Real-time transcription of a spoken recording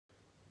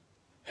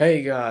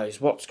Hey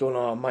guys, what's going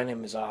on? My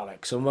name is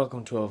Alex and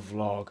welcome to a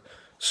vlog.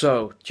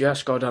 So,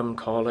 just got done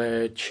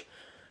college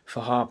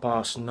for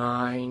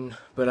 9:30,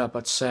 but up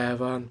at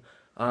 7,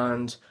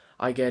 and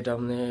I get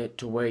down there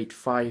to wait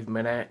 5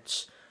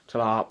 minutes till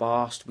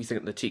 8:30. We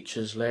think the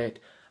teacher's late,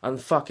 and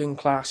the fucking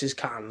class is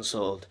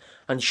cancelled.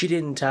 And she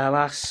didn't tell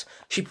us.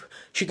 She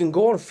can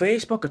go on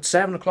Facebook at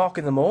 7 o'clock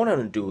in the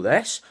morning and do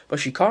this, but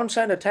she can't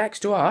send a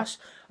text to us.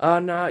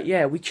 And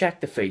yeah, we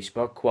checked the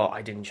Facebook. Well,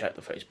 I didn't check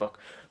the Facebook,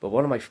 but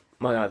one of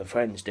my other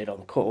friends did on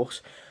the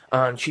course,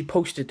 and she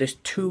posted this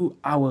 2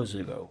 hours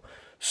ago.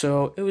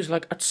 So it was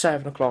like at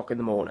 7 o'clock in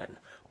the morning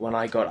when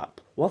I got up.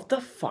 What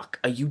the fuck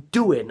are you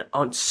doing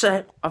on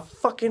a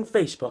fucking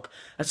Facebook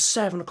at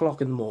 7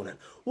 o'clock in the morning?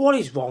 What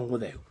is wrong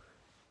with you?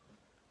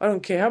 I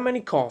don't care how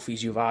many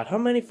coffees you've had, how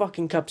many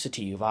fucking cups of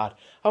tea you've had,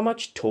 how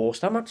much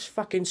toast, how much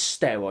fucking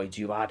steroids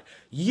you've had.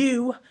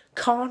 You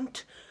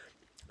can't.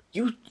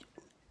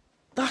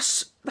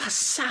 That's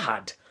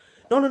sad.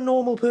 Not a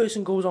normal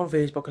person goes on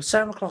Facebook at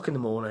 7 o'clock in the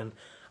morning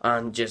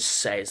and just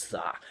says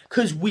that.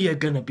 Because we are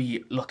going to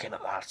be looking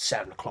at that at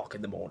 7 o'clock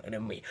in the morning,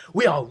 and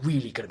we are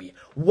really going to be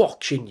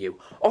watching you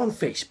on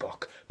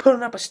Facebook,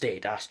 putting up a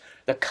status,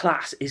 the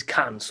class is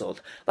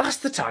cancelled. That's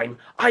the time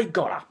I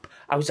got up.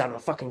 I was having a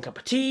fucking cup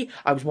of tea,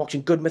 I was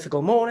watching Good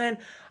Mythical Morning,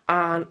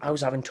 and I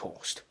was having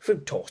toast.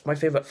 Fruit toast, my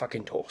favourite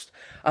fucking toast.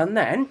 And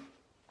then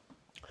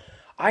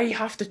I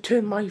have to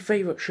turn my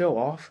favourite show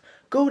off,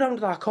 go down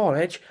to that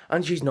college,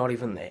 and she's not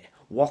even there.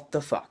 What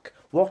the fuck?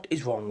 What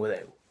is wrong with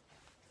you?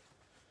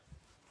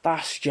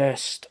 That's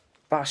just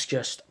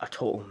a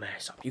total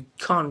mess up. You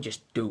can't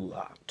just do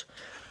that.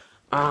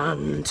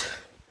 And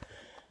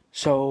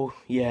so,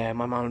 yeah,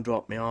 my mum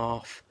dropped me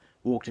off,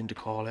 walked into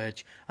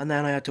college, and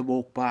then I had to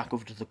walk back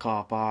over to the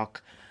car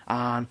park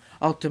and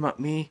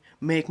ultimately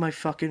make my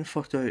fucking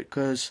foot out,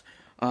 because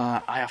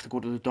I have to go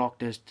to the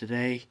doctors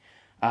today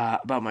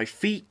about my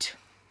feet.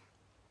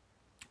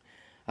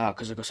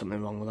 Because I got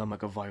something wrong with them, I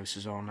got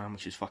viruses on them,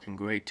 which is fucking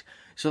great.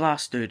 So that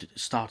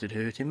started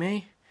hurting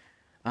me,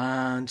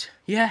 and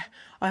yeah,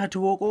 I had to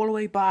walk all the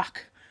way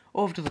back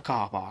over to the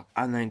car park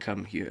and then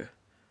come here.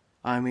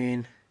 I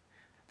mean,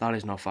 that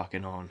is not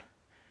fucking on.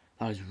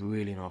 That is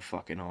really not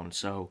fucking on.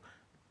 So,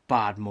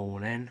 bad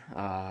morning,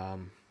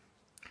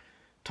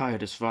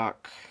 tired as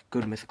fuck,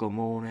 Good Mythical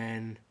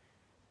Morning.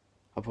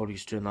 I'll probably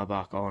just turn that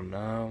back on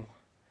now.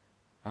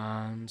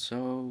 And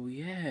so,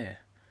 yeah.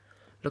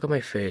 Look at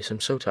my face, I'm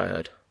so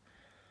tired.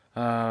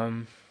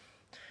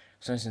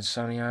 It's nice and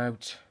sunny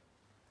out.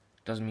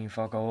 Doesn't mean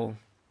fuck all.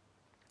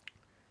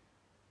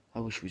 I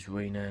wish it was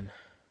raining.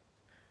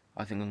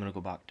 I think I'm gonna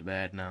go back to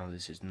bed now.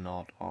 This is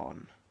not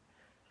on.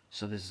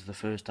 So this is the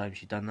first time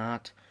she's done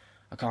that.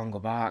 I can't go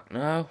back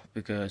now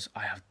because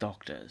I have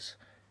doctors.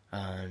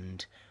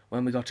 And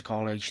when we got to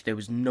college, there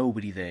was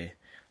nobody there.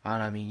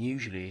 And I mean,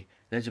 usually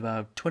there's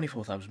about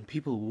 24,000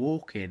 people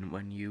walking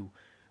when you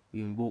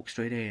walk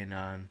straight in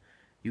and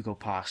you go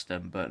past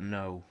them, but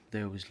no,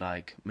 there was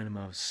like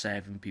minimum of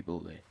 7 people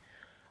there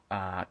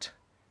at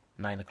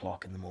 9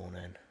 o'clock in the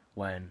morning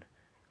when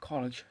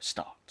college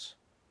starts.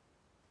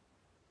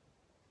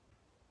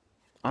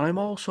 And I'm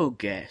also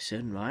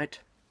guessing, right,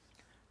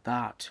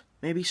 that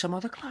maybe some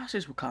other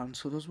classes were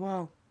cancelled as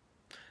well.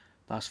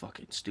 That's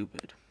fucking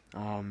stupid.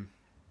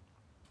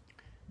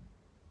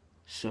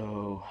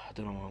 So I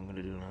don't know what I'm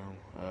gonna do now.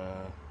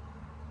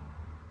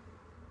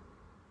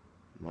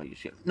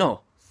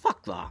 No,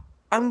 fuck that.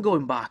 I'm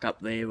going back up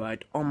there,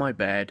 right, on my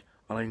bed,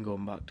 and I'm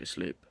going back to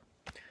sleep.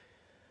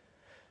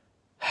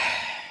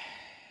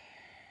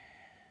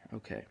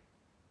 Okay.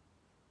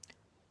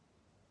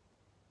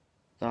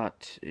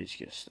 That is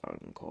just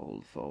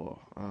uncalled for.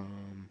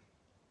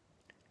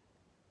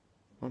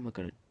 What am I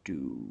gonna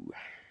do?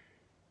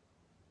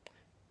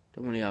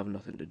 Don't really have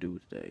nothing to do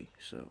today,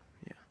 so,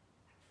 yeah.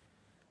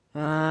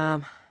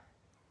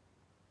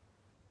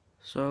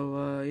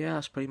 Yeah,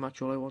 that's pretty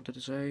much all I wanted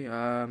to say.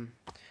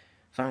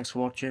 Thanks for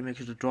watching. Make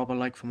sure to drop a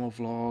like for more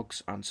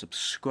vlogs and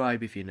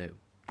subscribe if you're new.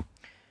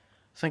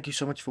 Thank you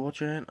so much for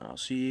watching. I'll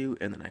see you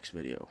in the next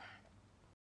video.